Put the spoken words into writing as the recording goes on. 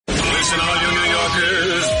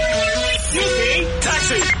Truckers.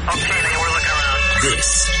 Taxi. Okay, we're looking around.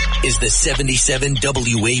 This is the 77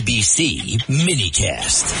 WABC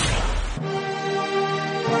minicast.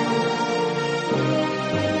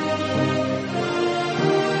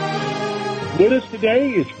 With us today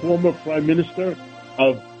is former Prime Minister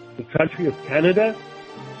of the country of Canada,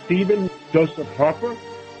 Stephen Joseph Harper,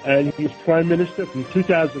 and he's Prime Minister from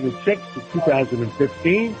 2006 to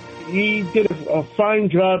 2015. He did a fine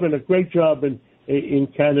job and a great job in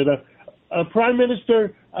Canada. Prime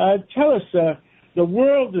Minister, tell us, the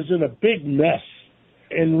world is in a big mess,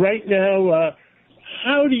 and right now,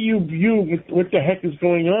 how do you view what the heck is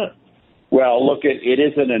going on? Well, look, it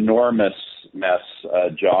is an enormous mess,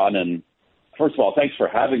 John, and first of all, thanks for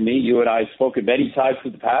having me. You and I have spoken many times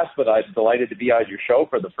in the past, but I'm delighted to be on your show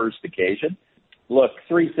for the first occasion. Look,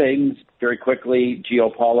 three things very quickly.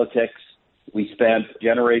 Geopolitics. We spent a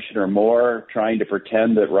generation or more trying to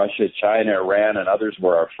pretend that Russia, China, Iran, and others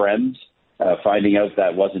were our friends, finding out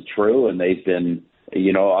that wasn't true, and they've been,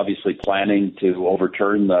 obviously planning to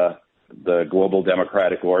overturn the global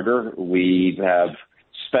democratic order. We have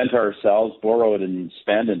spent ourselves, borrowed and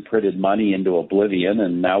spent and printed money into oblivion,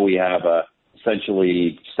 and now we have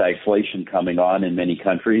essentially stagflation coming on in many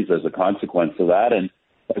countries as a consequence of that. And,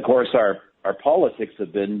 of course, our politics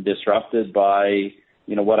have been disrupted by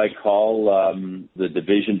what I call the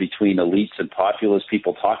division between elites and populists.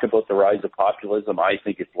 People talk about the rise of populism. I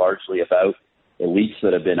think it's largely about elites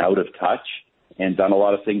that have been out of touch and done a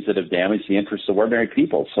lot of things that have damaged the interests of ordinary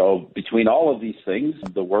people. So between all of these things,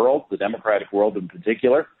 the world, the democratic world in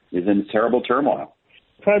particular, is in terrible turmoil.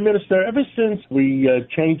 Prime Minister, ever since we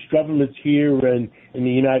changed governments here in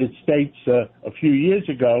the United States a few years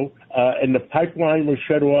ago, and the pipeline was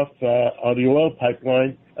shut off, or the oil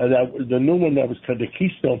pipeline, the new one that was called the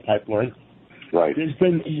Keystone Pipeline. Right. There's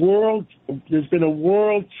been a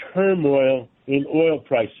world turmoil in oil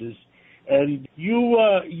prices, and you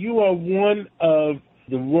are one of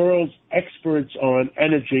the world's experts on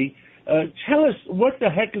energy. Tell us what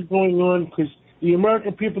the heck is going on, because the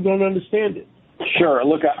American people don't understand it. Sure.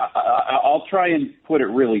 Look, I'll try and put it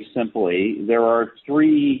really simply. There are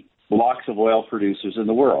three blocks of oil producers in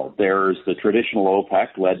the world. There's the traditional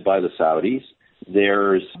OPEC, led by the Saudis.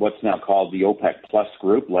 There's what's now called the OPEC Plus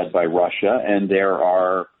group, led by Russia. And there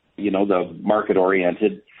are, the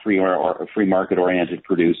market-oriented, free market-oriented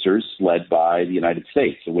producers, led by the United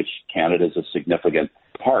States, of which Canada is a significant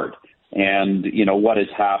part. And, what has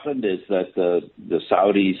happened is that the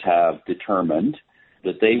Saudis have determined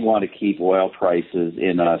that they want to keep oil prices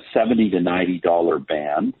in a $70 to $90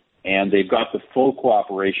 band, and they've got the full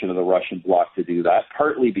cooperation of the Russian bloc to do that,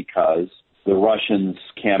 partly because the Russians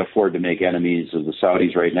can't afford to make enemies of the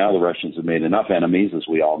Saudis right now. The Russians have made enough enemies, as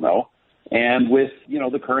we all know. And with,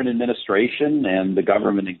 the current administration and the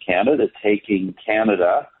government in Canada taking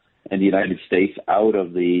Canada and the United States out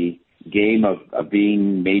of the game of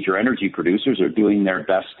being major energy producers, or doing their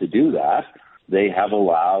best to do that, they have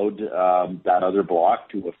allowed that other bloc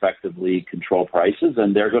to effectively control prices,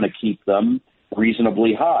 and they're going to keep them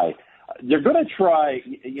reasonably high. They're going to try,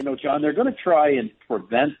 John, they're going to try and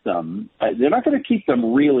prevent them. They're not going to keep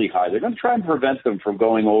them really high. They're going to try and prevent them from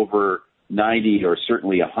going over 90 or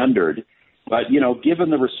certainly 100. But, given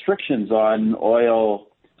the restrictions on oil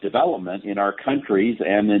development in our countries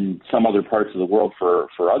and in some other parts of the world for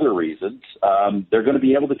other reasons, they're going to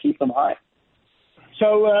be able to keep them high.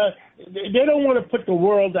 So they don't want to put the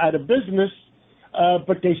world out of business,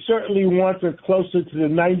 but they certainly want it closer to the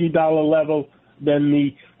 $90 level than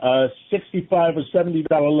the $65 or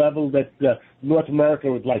 $70 level that North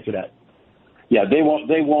America would like it at. Yeah, they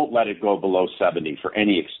won't let it go below 70 for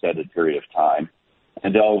any extended period of time,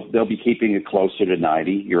 and they'll be keeping it closer to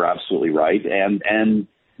 90. You're absolutely right, and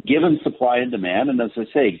given supply and demand, and as I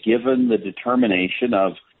say, given the determination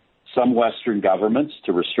of some Western governments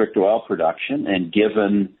to restrict oil production, and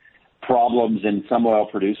given problems in some oil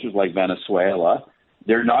producers like Venezuela,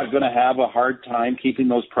 they're not going to have a hard time keeping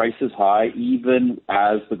those prices high, even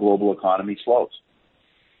as the global economy slows.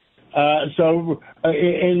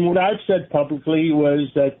 And what I've said publicly was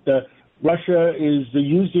that Russia is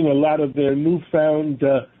using a lot of their newfound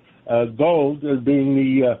gold, being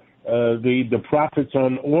the profits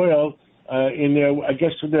on oil, in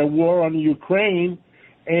their war on Ukraine.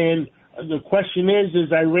 And the question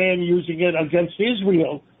is Iran using it against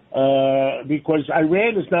Israel? Because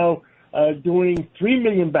Iran is now doing 3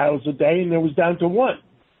 million barrels a day, and it was down to 1.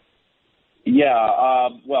 Yeah,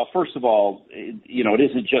 well, first of all, it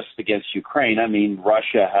isn't just against Ukraine. I mean,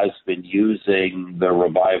 Russia has been using the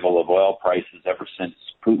revival of oil prices ever since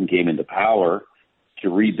Putin came into power to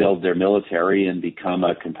rebuild their military and become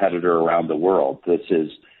a competitor around the world. This is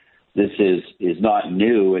this is not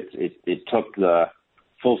new. It took the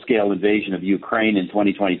full-scale invasion of Ukraine in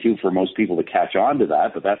 2022 for most people to catch on to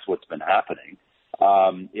that, but that's what's been happening.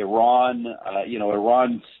 Iran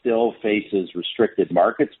still faces restricted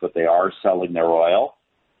markets, but they are selling their oil.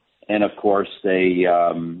 And of course, they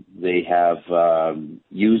have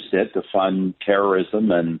used it to fund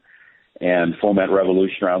terrorism and foment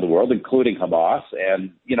revolution around the world, including Hamas.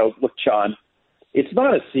 And, look, John, it's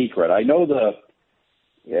not a secret. I know the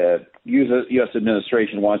U.S.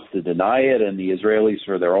 administration wants to deny it, and the Israelis,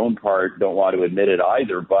 for their own part, don't want to admit it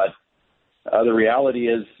either. But the reality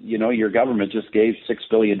is, your government just gave $6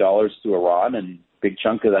 billion to Iran, and a big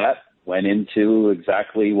chunk of that went into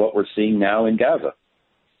exactly what we're seeing now in Gaza.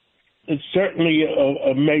 It's certainly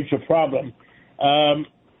a major problem.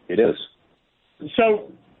 It is.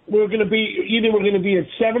 So we're going to be at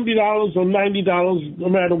 $70 or $90 no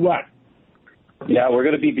matter what. Yeah, we're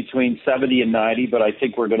going to be between 70 and 90, but I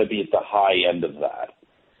think we're going to be at the high end of that.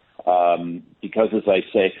 Because, as I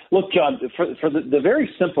say, look, John, for the very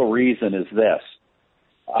simple reason is this.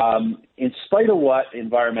 In spite of what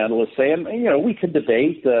environmentalists say, and, we can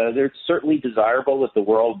debate, it's certainly desirable that the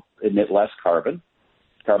world emit less carbon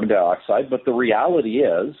dioxide, but the reality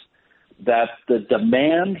is that the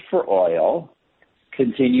demand for oil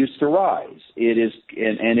continues to rise. It is,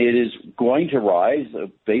 and it is going to rise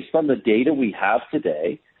based on the data we have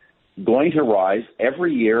today, going to rise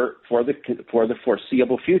every year for the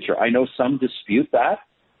foreseeable future. I know some dispute that,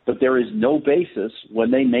 but there is no basis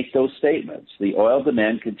when they make those statements. The oil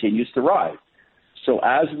demand continues to rise. So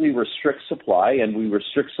as we restrict supply, and we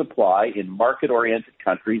restrict supply in market-oriented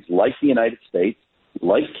countries like the United States,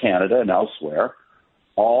 like Canada and elsewhere,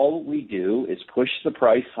 all we do is push the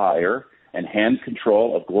price higher and hand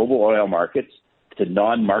control of global oil markets to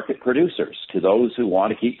non-market producers, to those who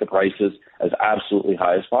want to keep the prices as absolutely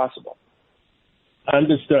high as possible.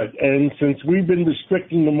 Understood. And since we've been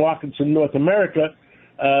restricting the markets in North America,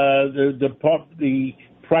 the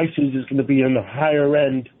prices is going to be on the higher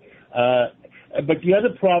end. But the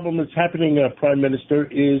other problem that's happening, Prime Minister,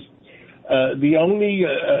 is the only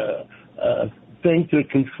thing to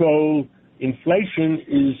control inflation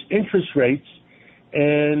is interest rates,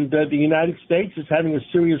 and the United States is having a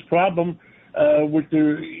serious problem with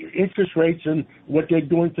the interest rates and what they're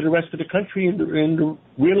doing to the rest of the country in the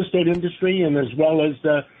real estate industry and as well as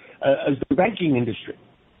the banking industry.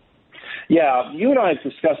 Yeah, you and I have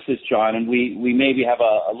discussed this, John, and we maybe have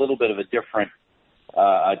a little bit of a different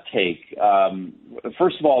take.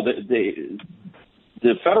 First of all,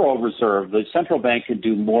 the Federal Reserve, the central bank, can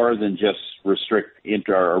do more than just restrict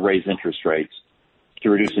or raise interest rates to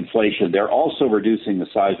reduce inflation. They're also reducing the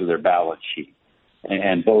size of their balance sheet.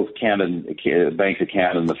 And both Bank of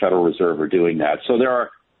Canada and the Federal Reserve are doing that. So there are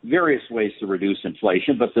various ways to reduce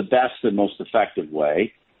inflation, but the best and most effective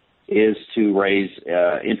way is to raise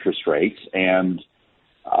interest rates. And,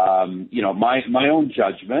 my own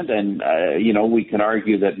judgment, and, we can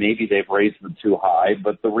argue that maybe they've raised them too high,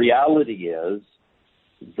 but the reality is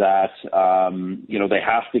that, they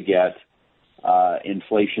have to get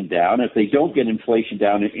inflation down. If they don't get inflation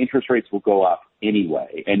down, interest rates will go up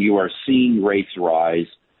anyway. And you are seeing rates rise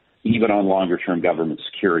even on longer-term government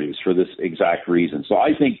securities for this exact reason. So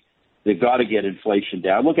I think they've got to get inflation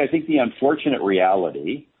down. Look, I think the unfortunate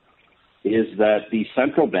reality is that the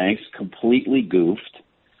central banks completely goofed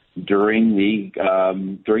during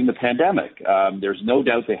the pandemic. There's no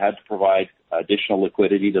doubt they had to provide additional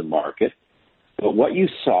liquidity to the market. But what you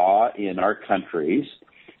saw in our countries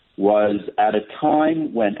was at a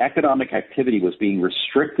time when economic activity was being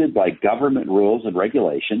restricted by government rules and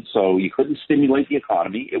regulations, so you couldn't stimulate the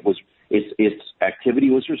economy. Its activity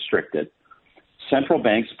was restricted. Central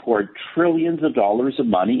banks poured trillions of dollars of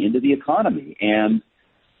money into the economy, and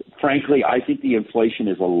frankly, I think the inflation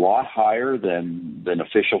is a lot higher than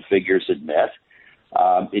official figures admit.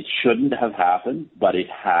 It shouldn't have happened, but it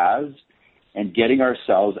has. And getting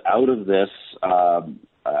ourselves out of this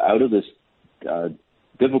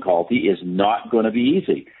difficulty is not going to be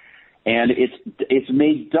easy. And it's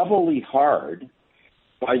made doubly hard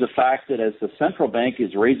by the fact that as the central bank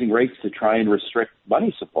is raising rates to try and restrict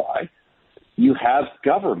money supply, you have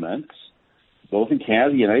governments, both in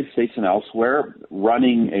Canada, the United States, and elsewhere,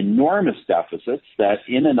 running enormous deficits that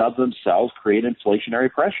in and of themselves create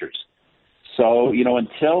inflationary pressures. So,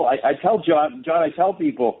 until I tell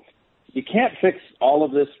people, you can't fix all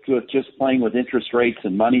of this with just playing with interest rates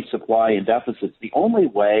and money supply and deficits. The only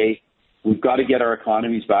way we've got to get our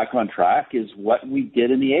economies back on track is what we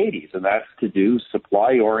did in the 80s, and that's to do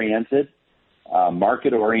supply-oriented,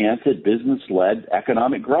 market-oriented, business-led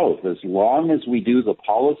economic growth. As long as we do the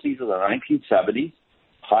policies of the 1970s,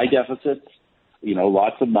 high deficits,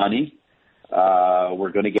 lots of money,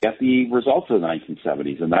 we're going to get the results of the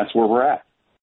 1970s, and that's where we're at.